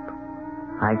cup.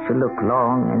 I shall look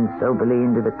long and soberly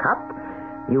into the cup.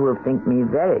 You will think me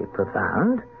very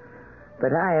profound,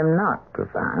 but I am not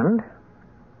profound.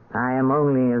 I am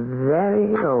only a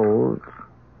very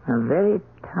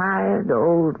tired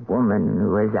old woman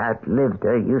who has outlived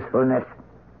her usefulness.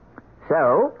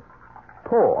 So,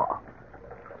 pour.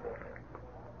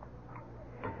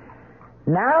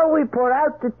 Now we pour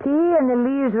out the tea and the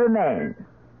leaves remain.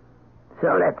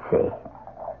 So let's see.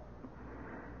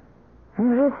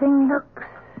 Everything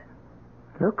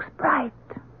looks bright.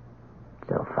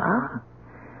 So far,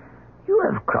 you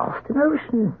have crossed an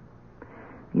ocean.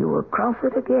 You will cross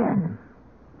it again.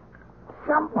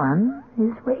 Someone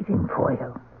is waiting for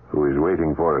you. Who is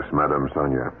waiting for us, Madame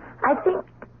Sonia? I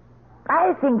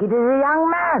think it is a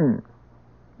young man.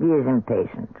 He is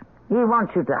impatient. He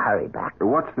wants you to hurry back.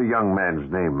 What's the young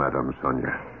man's name, Madame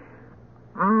Sonia?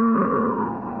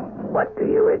 What do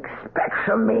you expect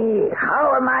from me?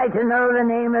 How am I to know the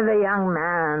name of the young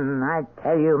man? I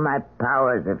tell you, my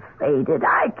powers have faded.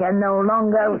 I can no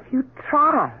longer... If you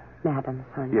try, Madame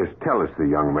Sonia. Yes, tell us the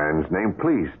young man's name.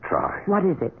 Please try. What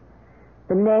is it?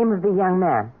 The name of the young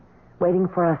man waiting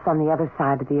for us on the other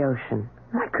side of the ocean.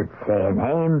 I could say a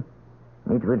name.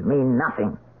 It would mean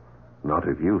nothing. Not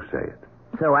if you say it.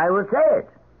 So I will say it.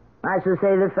 I shall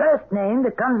say the first name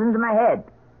that comes into my head.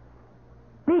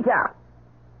 Peter.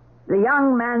 The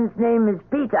young man's name is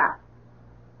Peter.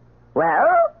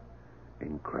 Well?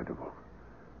 Incredible.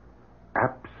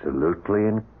 Absolutely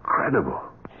incredible.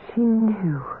 She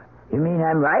knew. You mean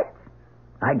I'm right?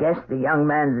 I guessed the young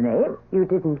man's name? You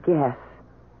didn't guess.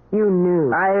 You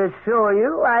knew. I assure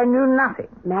you, I knew nothing.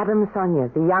 Madame Sonia,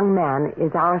 the young man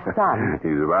is our son.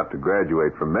 He's about to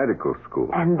graduate from medical school.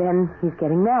 And then he's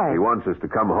getting married. He wants us to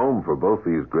come home for both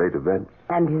these great events.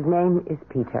 And his name is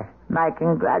Peter. My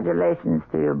congratulations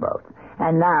to you both.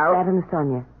 And now... Madame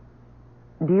Sonia,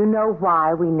 do you know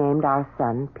why we named our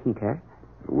son Peter?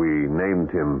 We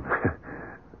named him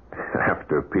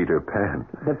after Peter Pan.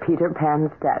 The Peter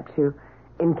Pan statue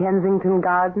in Kensington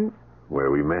Gardens? Where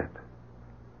we met.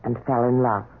 And fell in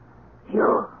love.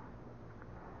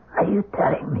 Are you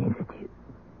telling me that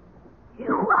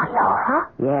you are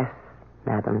Laura? Yes,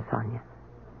 Madame Sonia.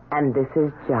 And this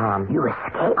is John. You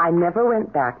escaped? I never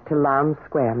went back to Lowndes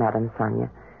Square, Madame Sonia.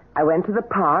 I went to the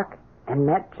park and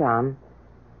met John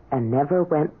and never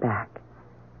went back.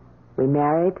 We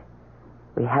married.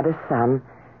 We had a son.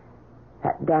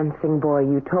 That dancing boy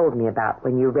you told me about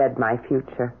when you read my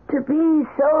future. To be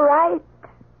so right.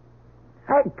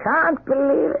 I can't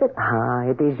believe it.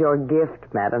 It is your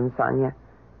gift, Madame Sonia.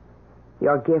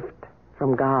 Your gift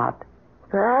from God.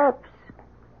 Perhaps.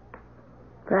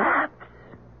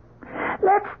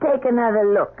 Let's take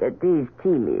another look at these tea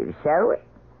leaves, shall we?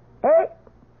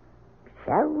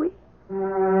 Shall we?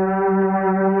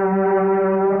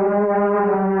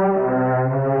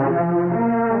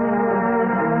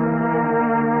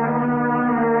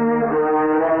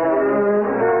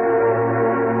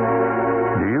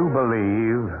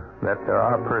 That there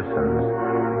are persons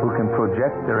who can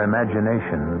project their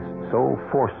imaginations so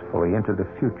forcefully into the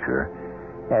future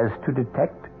as to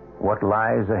detect what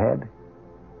lies ahead?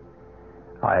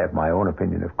 I have my own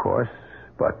opinion, of course,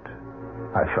 but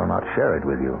I shall not share it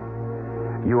with you.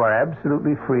 You are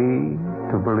absolutely free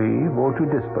to believe or to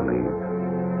disbelieve.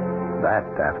 That,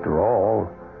 after all,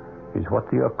 is what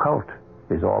the occult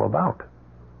is all about.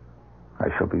 I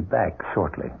shall be back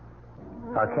shortly.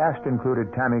 Our cast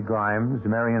included Tammy Grimes,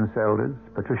 Marion Seldes,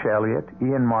 Patricia Elliott,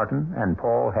 Ian Martin, and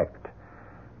Paul Hecht.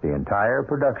 The entire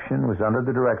production was under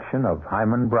the direction of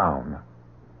Hyman Brown.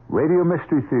 Radio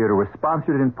Mystery Theater was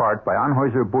sponsored in part by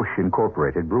Anheuser-Busch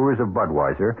Incorporated, Brewers of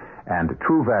Budweiser, and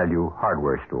True Value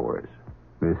Hardware Stores.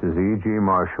 This is E.G.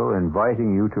 Marshall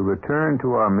inviting you to return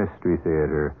to our Mystery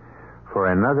Theater for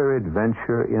another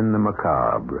adventure in the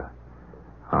macabre.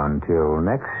 Until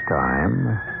next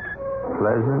time,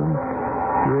 pleasant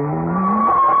dreams.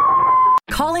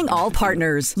 Calling all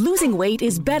partners. Losing weight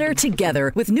is better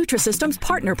together with Nutrisystem's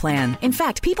Partner Plan. In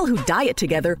fact, people who diet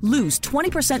together lose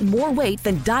 20% more weight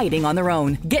than dieting on their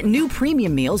own. Get new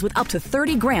premium meals with up to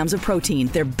 30 grams of protein.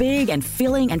 They're big and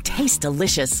filling and taste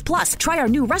delicious. Plus, try our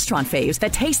new restaurant faves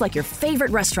that taste like your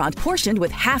favorite restaurant, portioned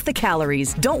with half the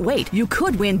calories. Don't wait. You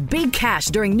could win big cash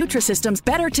during Nutrisystem's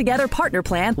Better Together Partner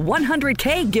Plan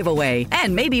 $100K giveaway.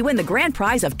 And maybe win the grand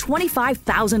prize of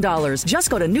 $25,000. Just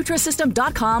go to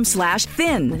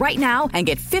Nutrisystem.com/thin right now and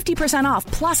get 50% off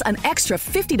plus an extra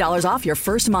 $50 off your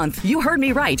first month. You heard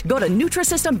me right. Go to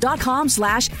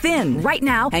Nutrisystem.com/thin right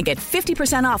now and get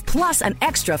 50% off plus an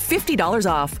extra $50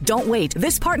 off. Don't wait.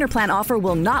 This Partner Plan offer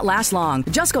will not last long.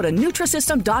 Just go to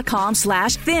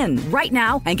Nutrisystem.com/thin right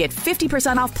now and get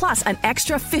 50% off plus an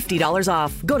extra $50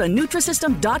 off. Go to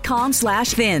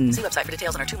Nutrisystem.com/thin. See website for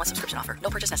details on our 2-month subscription offer. No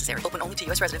purchase necessary. Open only to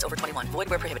U.S. residents over 21. Void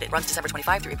where prohibited. Runs December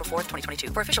 25 through April 4th,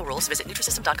 2022. For official rules, visit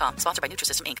Nutrisystem.com. Sponsored by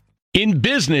Nutrisystem, Inc. In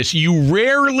business, you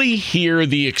rarely hear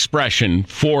the expression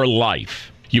 "for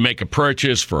life." You make a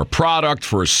purchase for a product,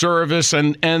 for a service,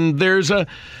 and there's a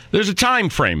time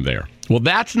frame there. Well,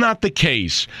 that's not the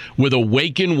case with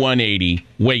Awaken 180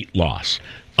 weight loss.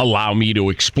 Allow me to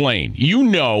explain. You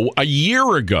know, a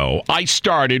year ago, I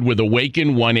started with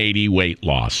Awaken 180 weight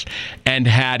loss and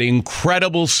had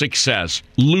incredible success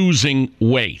losing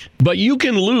weight. But you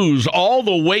can lose all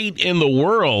the weight in the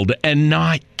world and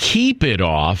not keep it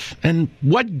off. And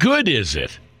what good is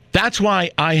it? That's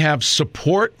why I have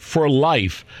support for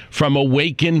life from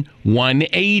Awaken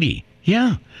 180.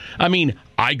 Yeah. I mean,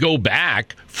 I go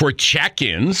back for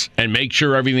check-ins and make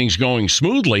sure everything's going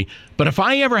smoothly. But if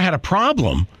I ever had a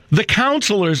problem, the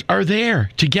counselors are there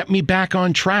to get me back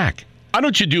on track. Why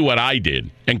don't you do what I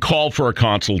did and call for a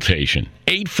consultation?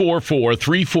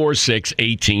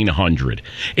 844-346-1800.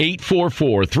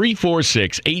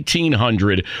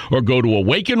 844-346-1800 or go to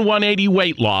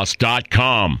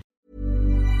awaken180weightloss.com.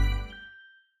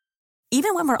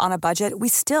 Even when we're on a budget, we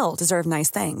still deserve nice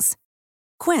things.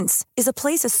 Quince is a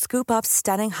place to scoop up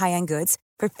stunning high-end goods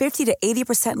for 50 to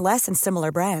 80% less than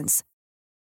similar brands.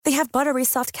 They have buttery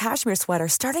soft cashmere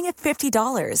sweaters starting at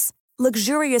 $50,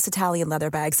 luxurious Italian leather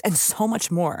bags, and so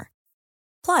much more.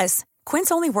 Plus,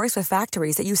 Quince only works with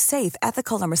factories that use safe,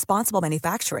 ethical, and responsible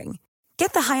manufacturing.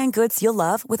 Get the high-end goods you'll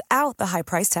love without the high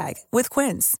price tag with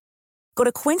Quince. Go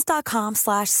to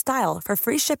quince.com/style for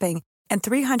free shipping and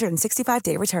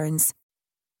 365-day returns.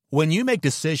 When you make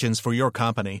decisions for your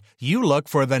company, you look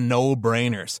for the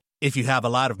no-brainers. If you have a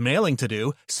lot of mailing to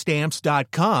do,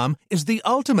 Stamps.com is the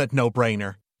ultimate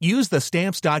no-brainer. Use the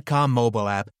Stamps.com mobile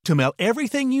app to mail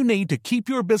everything you need to keep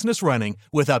your business running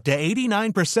with up to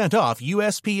 89% off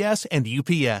USPS and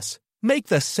UPS. Make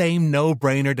the same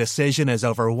no-brainer decision as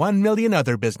over 1 million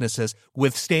other businesses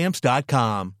with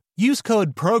Stamps.com. Use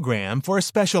code PROGRAM for a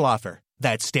special offer.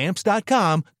 That's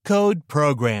Stamps.com, code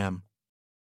PROGRAM.